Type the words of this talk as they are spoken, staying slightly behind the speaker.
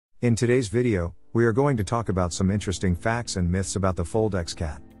In today's video, we are going to talk about some interesting facts and myths about the Foldex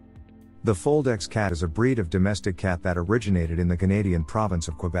Cat. The Foldex Cat is a breed of domestic cat that originated in the Canadian province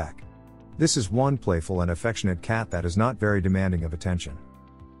of Quebec. This is one playful and affectionate cat that is not very demanding of attention.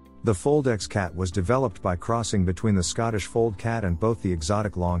 The Foldex Cat was developed by crossing between the Scottish Fold Cat and both the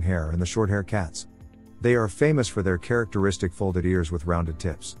Exotic Longhair and the Shorthair cats. They are famous for their characteristic folded ears with rounded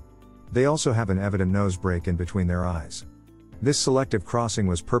tips. They also have an evident nose break in between their eyes. This selective crossing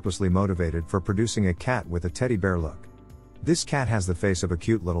was purposely motivated for producing a cat with a teddy bear look. This cat has the face of a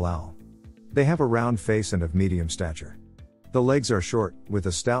cute little owl. They have a round face and of medium stature. The legs are short, with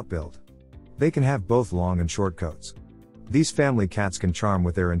a stout build. They can have both long and short coats. These family cats can charm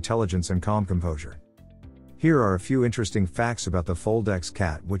with their intelligence and calm composure. Here are a few interesting facts about the Foldex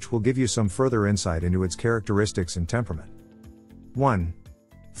Cat which will give you some further insight into its characteristics and temperament. 1.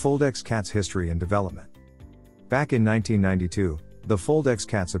 Foldex Cat's history and development. Back in 1992, the Foldex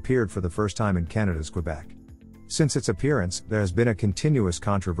Cats appeared for the first time in Canada's Quebec. Since its appearance, there has been a continuous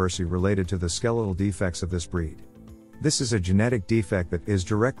controversy related to the skeletal defects of this breed. This is a genetic defect that is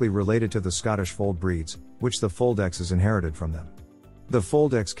directly related to the Scottish Fold breeds, which the Foldexes inherited from them. The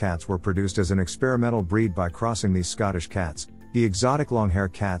Foldex Cats were produced as an experimental breed by crossing these Scottish cats, the Exotic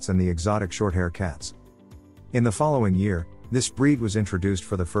Longhair cats and the Exotic Shorthair cats. In the following year, this breed was introduced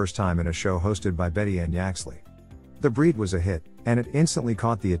for the first time in a show hosted by Betty Ann Yaxley. The breed was a hit, and it instantly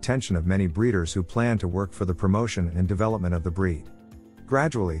caught the attention of many breeders who planned to work for the promotion and development of the breed.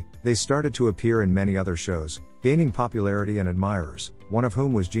 Gradually, they started to appear in many other shows, gaining popularity and admirers, one of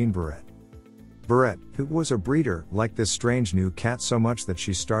whom was Jean Barrett. Barrett, who was a breeder, liked this strange new cat so much that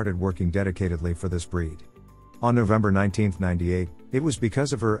she started working dedicatedly for this breed. On November 19, 1998, it was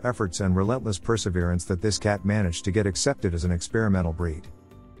because of her efforts and relentless perseverance that this cat managed to get accepted as an experimental breed.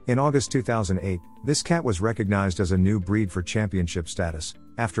 In August 2008, this cat was recognized as a new breed for championship status,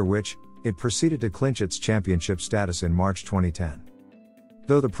 after which, it proceeded to clinch its championship status in March 2010.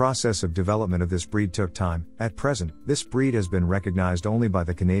 Though the process of development of this breed took time, at present, this breed has been recognized only by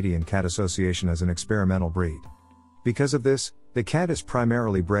the Canadian Cat Association as an experimental breed. Because of this, the cat is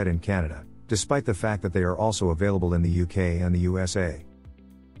primarily bred in Canada, despite the fact that they are also available in the UK and the USA.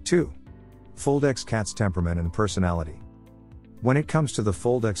 2. Foldex Cat's temperament and personality. When it comes to the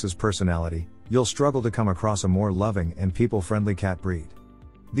Foldex's personality, you'll struggle to come across a more loving and people-friendly cat breed.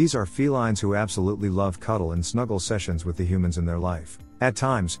 These are felines who absolutely love cuddle and snuggle sessions with the humans in their life. At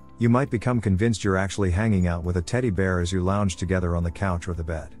times, you might become convinced you're actually hanging out with a teddy bear as you lounge together on the couch or the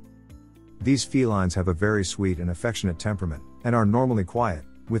bed. These felines have a very sweet and affectionate temperament, and are normally quiet,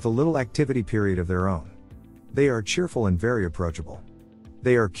 with a little activity period of their own. They are cheerful and very approachable.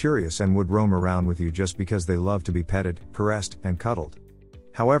 They are curious and would roam around with you just because they love to be petted, caressed, and cuddled.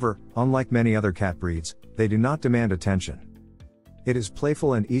 However, unlike many other cat breeds, they do not demand attention. It is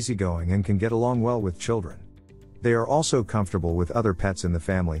playful and easygoing and can get along well with children. They are also comfortable with other pets in the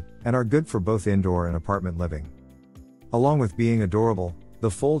family, and are good for both indoor and apartment living. Along with being adorable, the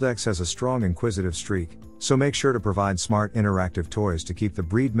Foldex has a strong inquisitive streak, so make sure to provide smart interactive toys to keep the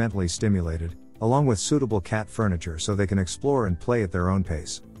breed mentally stimulated, along with suitable cat furniture so they can explore and play at their own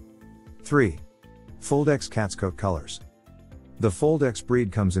pace. 3. Foldex Cat's coat colors. The Foldex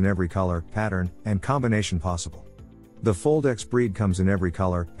breed comes in every color, pattern, and combination possible. The Foldex breed comes in every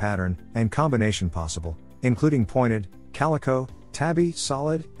color, pattern, and combination possible, including pointed, calico, tabby,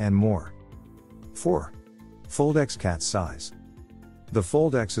 solid, and more. 4. Foldex Cat's size. The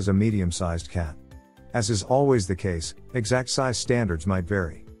Foldex is a medium-sized cat. As is always the case, exact size standards might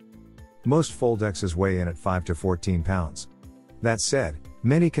vary. Most Foldexes weigh in at 5 to 14 pounds. That said,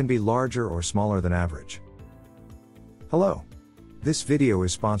 many can be larger or smaller than average. Hello. This video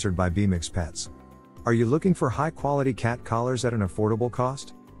is sponsored by BMX Pets. Are you looking for high-quality cat collars at an affordable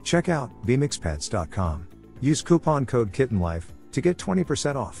cost? Check out bmxpets.com. Use coupon code KittenLife to get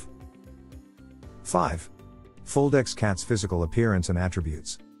 20% off. 5. Foldex Cat's physical appearance and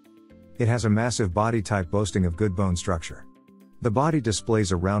attributes. It has a massive body type boasting of good bone structure. The body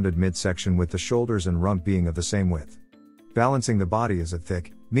displays a rounded midsection with the shoulders and rump being of the same width. Balancing the body is a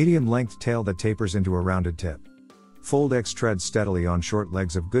thick, medium-length tail that tapers into a rounded tip. Foldex treads steadily on short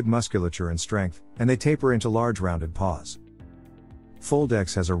legs of good musculature and strength, and they taper into large rounded paws.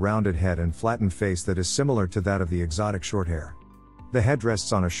 Foldex has a rounded head and flattened face that is similar to that of the Exotic Shorthair. The head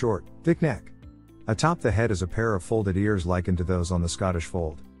rests on a short, thick neck. Atop the head is a pair of folded ears likened to those on the Scottish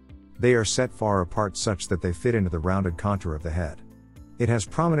Fold. They are set far apart such that they fit into the rounded contour of the head. It has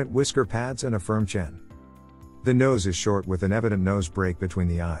prominent whisker pads and a firm chin. The nose is short with an evident nose break between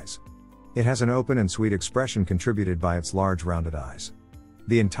the eyes. It has an open and sweet expression contributed by its large rounded eyes.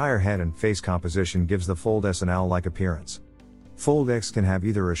 The entire head and face composition gives the Foldex an owl-like appearance. Foldex can have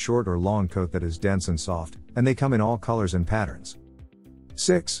either a short or long coat that is dense and soft, and they come in all colors and patterns.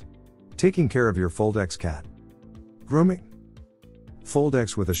 6. Taking care of your Foldex cat. Grooming.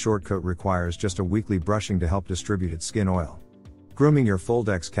 Foldex with a short coat requires just a weekly brushing to help distribute its skin oil. Grooming your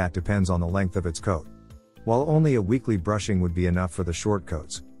Foldex cat depends on the length of its coat. While only a weekly brushing would be enough for the short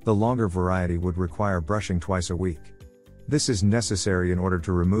coats, the longer variety would require brushing twice a week. This is necessary in order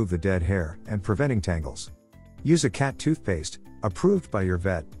to remove the dead hair and preventing tangles. Use a cat toothpaste, approved by your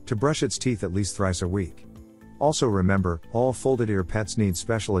vet, to brush its teeth at least thrice a week. Also remember, all folded ear pets need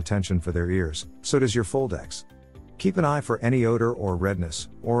special attention for their ears, so does your Foldex. Keep an eye for any odor or redness,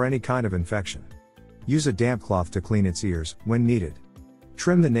 or any kind of infection. Use a damp cloth to clean its ears, when needed.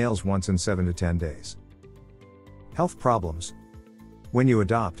 Trim the nails once in 7 to 10 days. Health problems. When you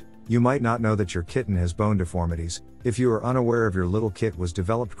adopt, you might not know that your kitten has bone deformities, if you are unaware of your little kit was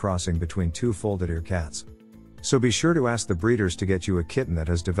developed crossing between two folded ear cats. So be sure to ask the breeders to get you a kitten that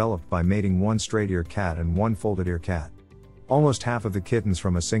has developed by mating one straight ear cat and one folded ear cat. Almost half of the kittens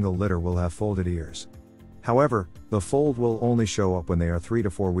from a single litter will have folded ears. However, the fold will only show up when they are 3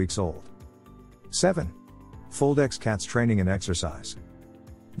 to 4 weeks old. 7. Foldex cats training and exercise.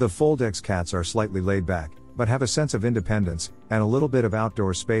 The Foldex cats are slightly laid back, but have a sense of independence, and a little bit of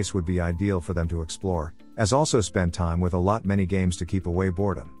outdoor space would be ideal for them to explore, as also spend time with many games to keep away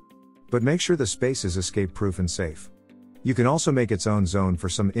boredom. But make sure the space is escape-proof and safe. You can also make its own zone for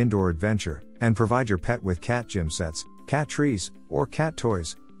some indoor adventure, and provide your pet with cat gym sets, cat trees, or cat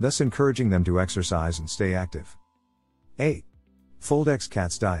toys, thus encouraging them to exercise and stay active. 8. Foldex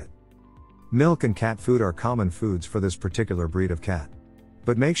cat's diet. Milk and cat food are common foods for this particular breed of cat.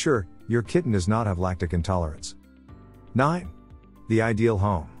 But make sure, your kitten does not have lactic intolerance. 9. The ideal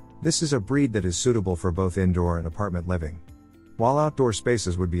home. This is a breed that is suitable for both indoor and apartment living. While outdoor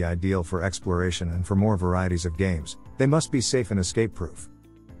spaces would be ideal for exploration and for more varieties of games, they must be safe and escape-proof.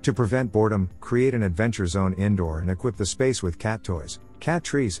 To prevent boredom, create an adventure zone indoor and equip the space with cat toys, cat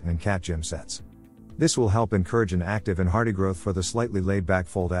trees, and cat gym sets. This will help encourage an active and hardy growth for the slightly laid-back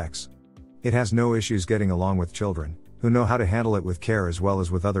Foldex. It has no issues getting along with children, who know how to handle it with care as well as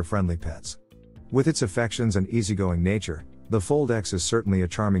with other friendly pets. With its affections and easygoing nature, the Foldex is certainly a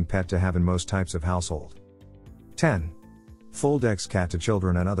charming pet to have in most types of household. 10. Foldex cat to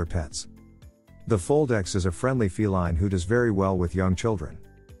children and other pets. The Foldex is a friendly feline who does very well with young children.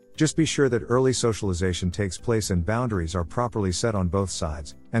 Just be sure that early socialization takes place and boundaries are properly set on both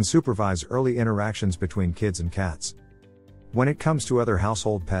sides, and supervise early interactions between kids and cats. When it comes to other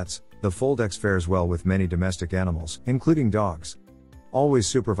household pets, the Foldex fares well with many domestic animals, including dogs. Always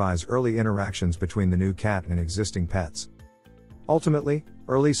supervise early interactions between the new cat and existing pets. Ultimately,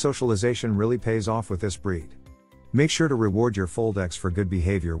 early socialization really pays off with this breed. Make sure to reward your Foldex for good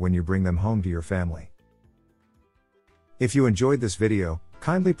behavior when you bring them home to your family. If you enjoyed this video,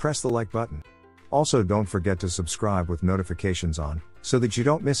 kindly press the like button. Also, don't forget to subscribe with notifications on, so that you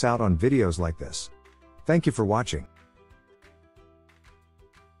don't miss out on videos like this. Thank you for watching.